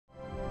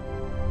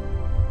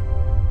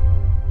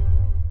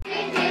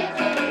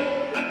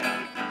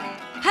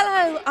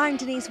I'm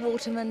Denise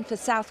Waterman for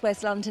South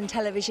West London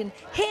Television,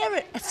 here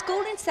at a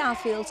school in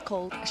Southfields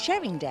called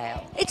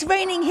Sheringdale. It's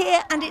raining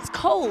here and it's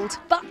cold,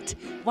 but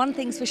one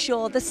thing's for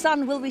sure, the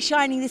sun will be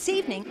shining this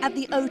evening at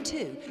the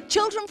O2.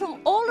 Children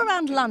from all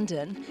around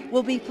London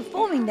will be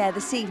performing there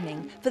this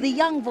evening for the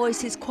Young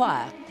Voices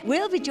Choir.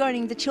 We'll be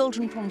joining the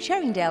children from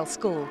Sheringdale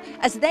School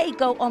as they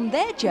go on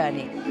their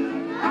journey.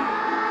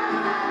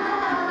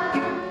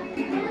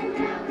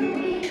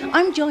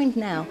 I'm joined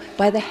now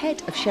by the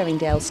head of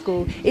Sheringdale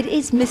School. It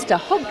is Mr.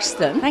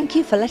 Hodgson. Thank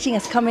you for letting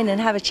us come in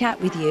and have a chat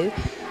with you.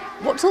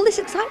 What's all this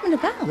excitement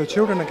about? The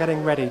children are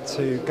getting ready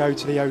to go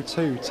to the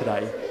O2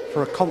 today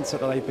for a concert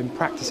that they've been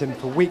practicing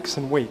for weeks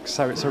and weeks,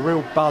 so it's a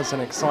real buzz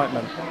and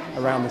excitement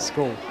around the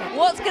school.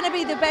 What's going to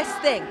be the best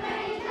thing?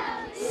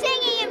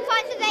 Singing in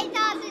front of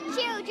 8,000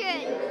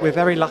 children. We're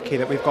very lucky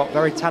that we've got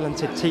very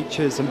talented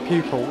teachers and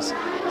pupils.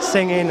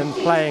 Singing and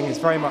playing is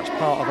very much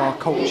part of our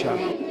culture.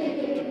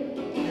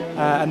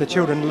 And the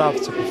children love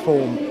to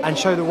perform and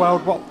show the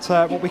world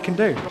what we can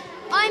do.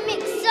 I'm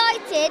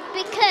excited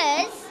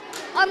because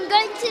I'm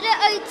going to the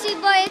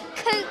O2 by a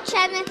coach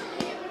and a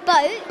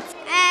boat,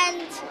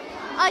 and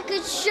I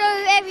could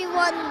show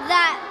everyone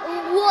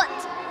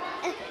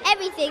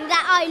everything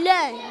that I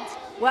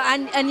learned. Well,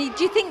 and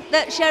do you think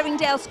that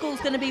Sheringdale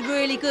School's going to be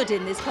really good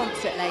in this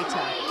concert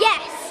later?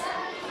 Yes.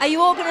 Are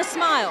you all going to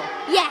smile?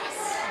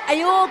 Yes. Are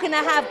you all going to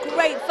have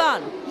great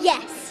fun?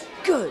 Yes.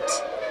 Good.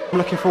 I'm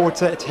looking forward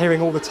to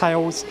hearing all the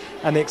tales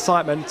and the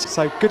excitement,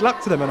 so good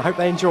luck to them and I hope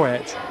they enjoy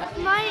it.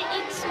 My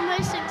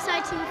most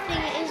exciting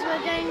thing is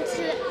we're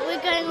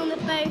going on the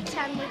boat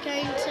and we're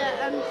going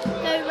to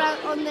go around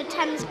on the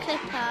Thames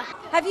Clipper.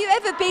 Have you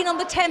ever been on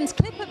the Thames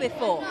Clipper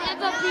before?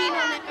 Never been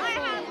on it before.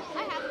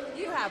 I have.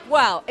 You have?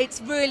 Well, it's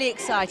really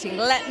exciting,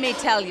 let me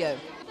tell you.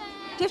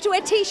 Do you have to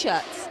wear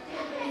T-shirts?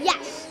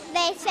 Yes.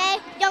 They say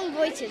Young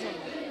Voices on them.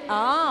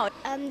 Oh.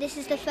 This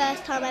is the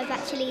first time I've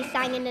actually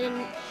sang in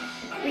a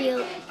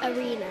real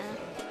arena.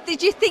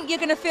 Did you think you're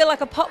going to feel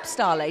like a pop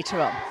star later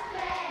on?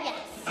 Yes.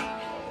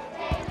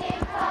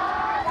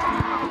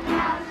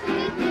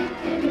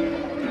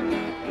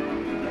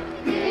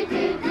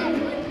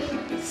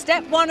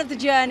 Step one of the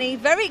journey,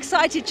 very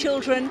excited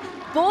children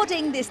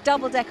boarding this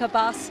double-decker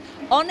bus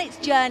on its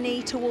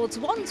journey towards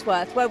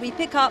Wandsworth, where we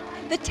pick up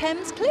the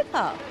Thames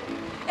Clipper.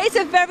 It's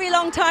a very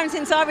long time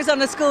since I was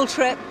on a school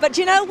trip, but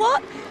you know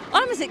what?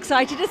 I'm as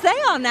excited as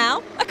they are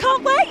now. I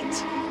can't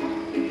wait.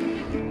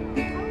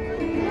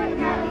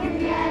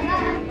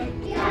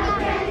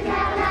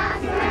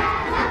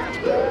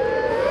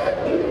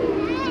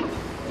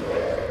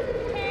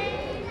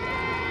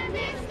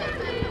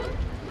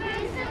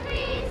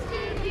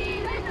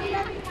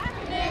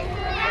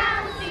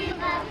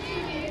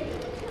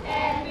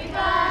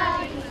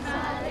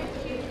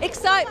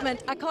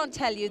 Excitement, I can't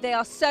tell you. They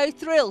are so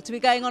thrilled to be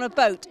going on a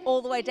boat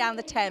all the way down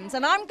the Thames,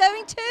 and I'm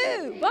going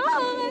too.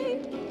 Bye.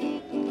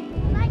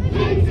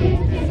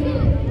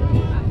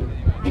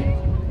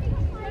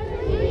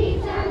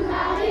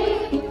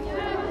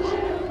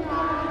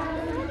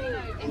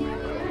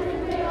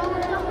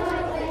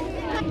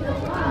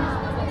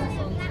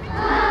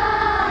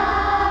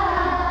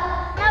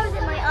 I was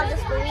in my other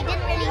school.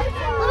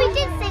 We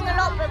did sing a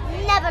lot, but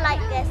never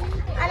like this.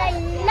 And I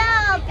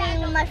love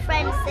being with my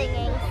friends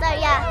singing. So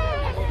yeah,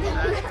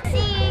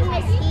 seeing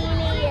Miss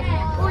Healy and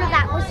all of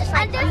that was just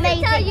like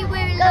amazing. Tell you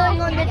we're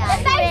going on the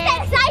most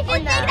exciting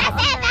thing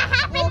that's ever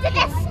happened to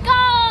this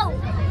school.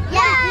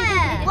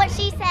 Yeah, what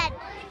she said.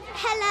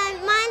 Hello,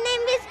 my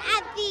name is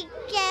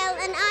Abigail,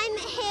 and I'm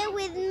here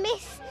with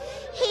Miss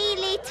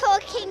Healy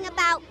talking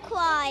about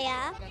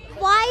choir.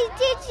 Why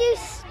did you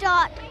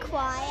start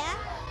choir?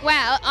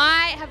 Well,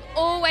 I have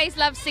always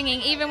loved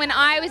singing. Even when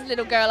I was a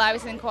little girl, I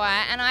was in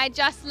choir, and I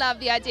just love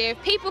the idea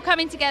of people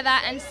coming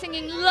together and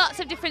singing lots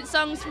of different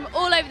songs from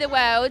all over the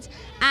world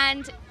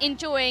and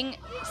enjoying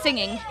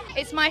singing.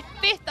 It's my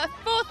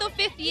fourth or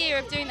fifth year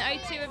of doing the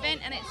O2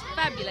 event, and it's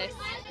fabulous.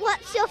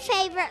 What's your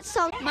favourite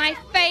song? My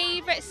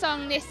favourite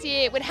song this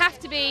year would have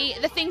to be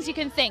The Things You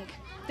Can Think,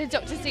 the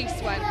Dr.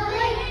 Seuss one.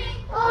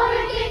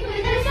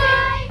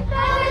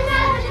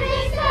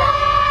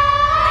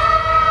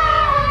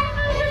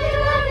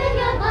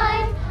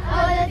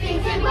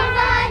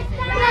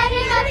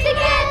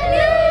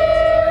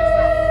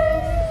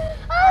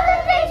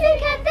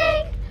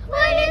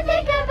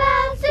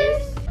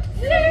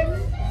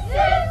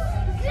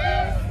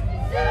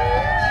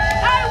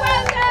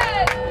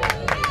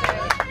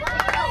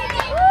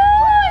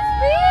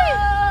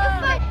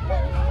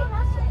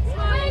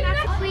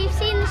 We've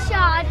seen the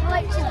Shard,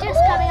 which is just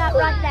coming up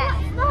right there.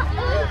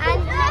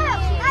 And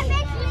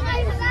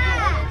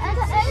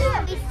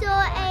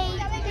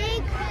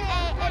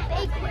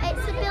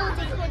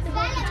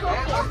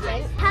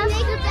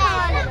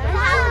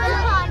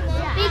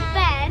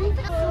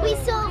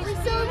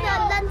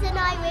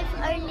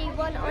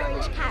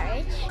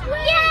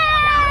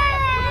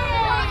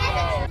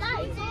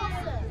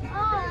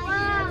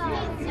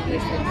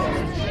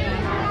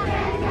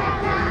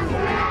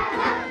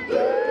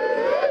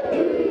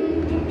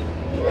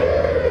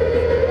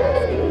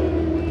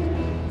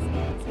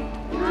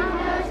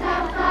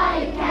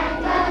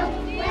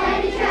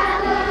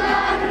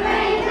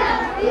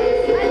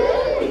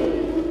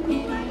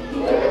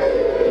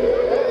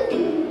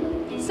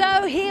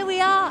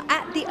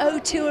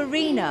O2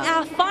 Arena,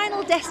 our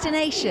final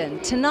destination.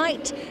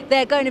 Tonight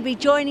they're going to be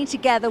joining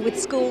together with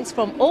schools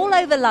from all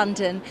over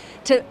London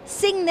to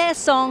sing their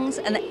songs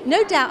and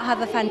no doubt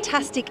have a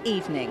fantastic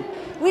evening.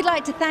 We'd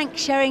like to thank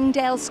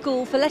Sheringdale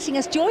School for letting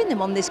us join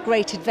them on this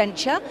great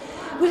adventure.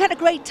 We've had a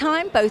great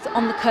time both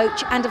on the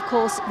coach and of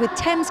course with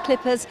Thames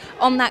Clippers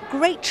on that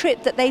great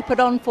trip that they put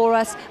on for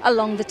us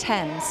along the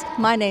Thames.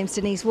 My name's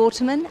Denise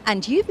Waterman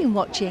and you've been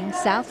watching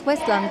South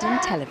West London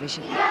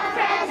Television.